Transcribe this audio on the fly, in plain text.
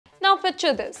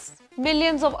picture this.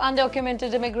 Millions of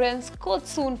undocumented immigrants could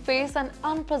soon face an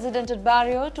unprecedented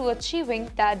barrier to achieving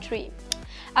that dream,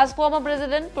 as former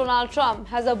President Donald Trump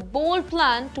has a bold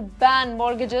plan to ban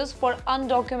mortgages for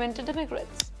undocumented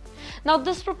immigrants. Now,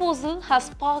 this proposal has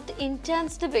sparked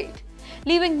intense debate,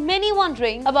 leaving many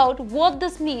wondering about what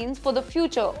this means for the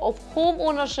future of home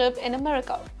ownership in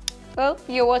America. Well,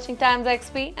 you're watching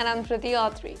TimesXP and I'm Priti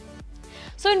Athri.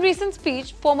 So in recent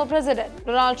speech, former President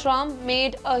Donald Trump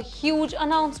made a huge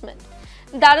announcement.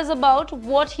 That is about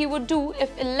what he would do if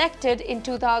elected in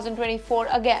 2024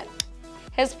 again.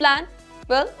 His plan?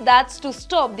 Well, that's to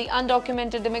stop the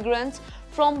undocumented immigrants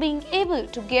from being able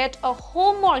to get a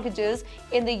home mortgages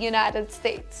in the United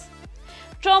States.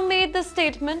 Trump made this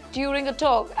statement during a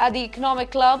talk at the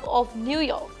Economic Club of New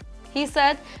York. He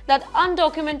said that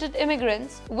undocumented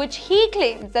immigrants, which he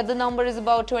claims that the number is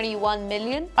about 21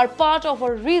 million, are part of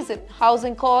a reason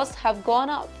housing costs have gone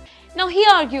up. Now, he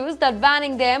argues that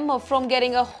banning them from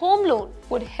getting a home loan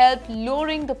would help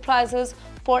lowering the prices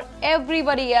for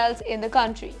everybody else in the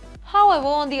country. However,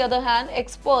 on the other hand,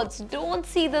 experts don't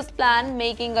see this plan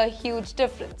making a huge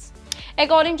difference.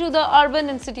 According to the Urban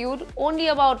Institute, only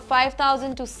about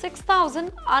 5,000 to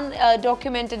 6,000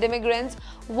 undocumented immigrants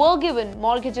were given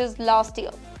mortgages last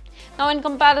year. Now, in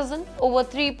comparison, over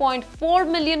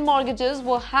 3.4 million mortgages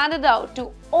were handed out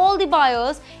to all the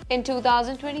buyers in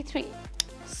 2023.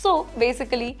 So,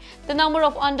 basically, the number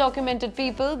of undocumented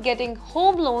people getting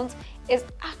home loans is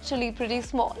actually pretty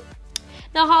small.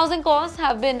 Now, housing costs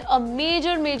have been a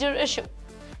major issue,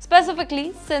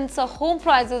 specifically since home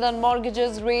prices and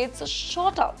mortgages rates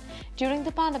shot up during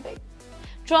the pandemic.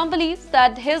 Trump believes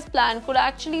that his plan could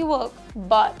actually work,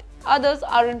 but others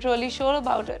aren't really sure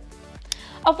about it.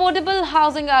 Affordable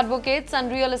housing advocates and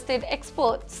real estate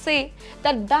experts say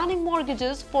that banning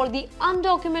mortgages for the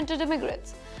undocumented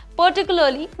immigrants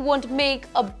particularly won't make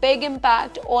a big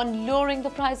impact on lowering the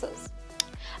prices.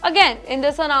 Again, in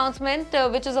this announcement,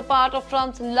 which is a part of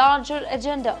Trump's larger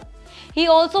agenda, he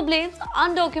also blames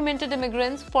undocumented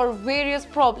immigrants for various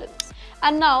problems,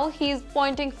 and now he is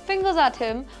pointing fingers at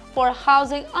him for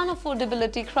housing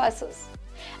unaffordability crisis.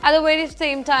 At the very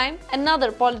same time,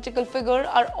 another political figure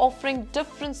are offering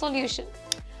different solutions.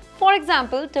 For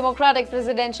example, Democratic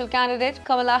presidential candidate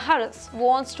Kamala Harris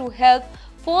wants to help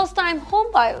first-time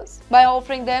home buyers by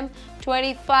offering them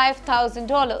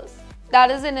 $25,000. That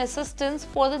is in assistance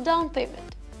for the down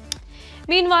payment.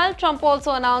 Meanwhile, Trump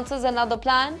also announces another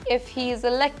plan if he is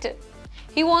elected.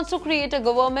 He wants to create a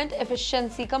government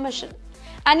efficiency commission,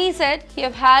 and he said he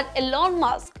have had Elon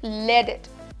Musk lead it.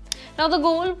 Now, the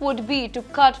goal would be to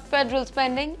cut federal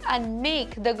spending and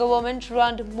make the government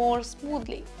run more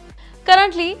smoothly.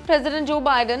 Currently, President Joe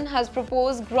Biden has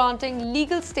proposed granting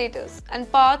legal status and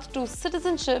path to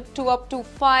citizenship to up to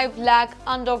 5 lakh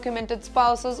undocumented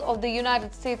spouses of the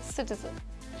United States citizen.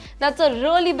 That's a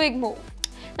really big move.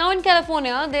 Now, in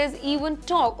California, there's even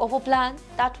talk of a plan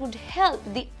that would help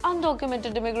the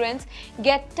undocumented immigrants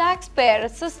get taxpayer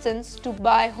assistance to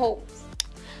buy homes.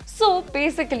 So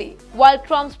basically, while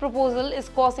Trump's proposal is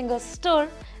causing a stir,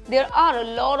 there are a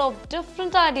lot of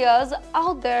different ideas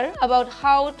out there about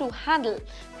how to handle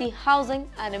the housing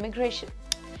and immigration.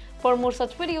 For more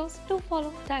such videos, do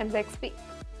follow TimesXP.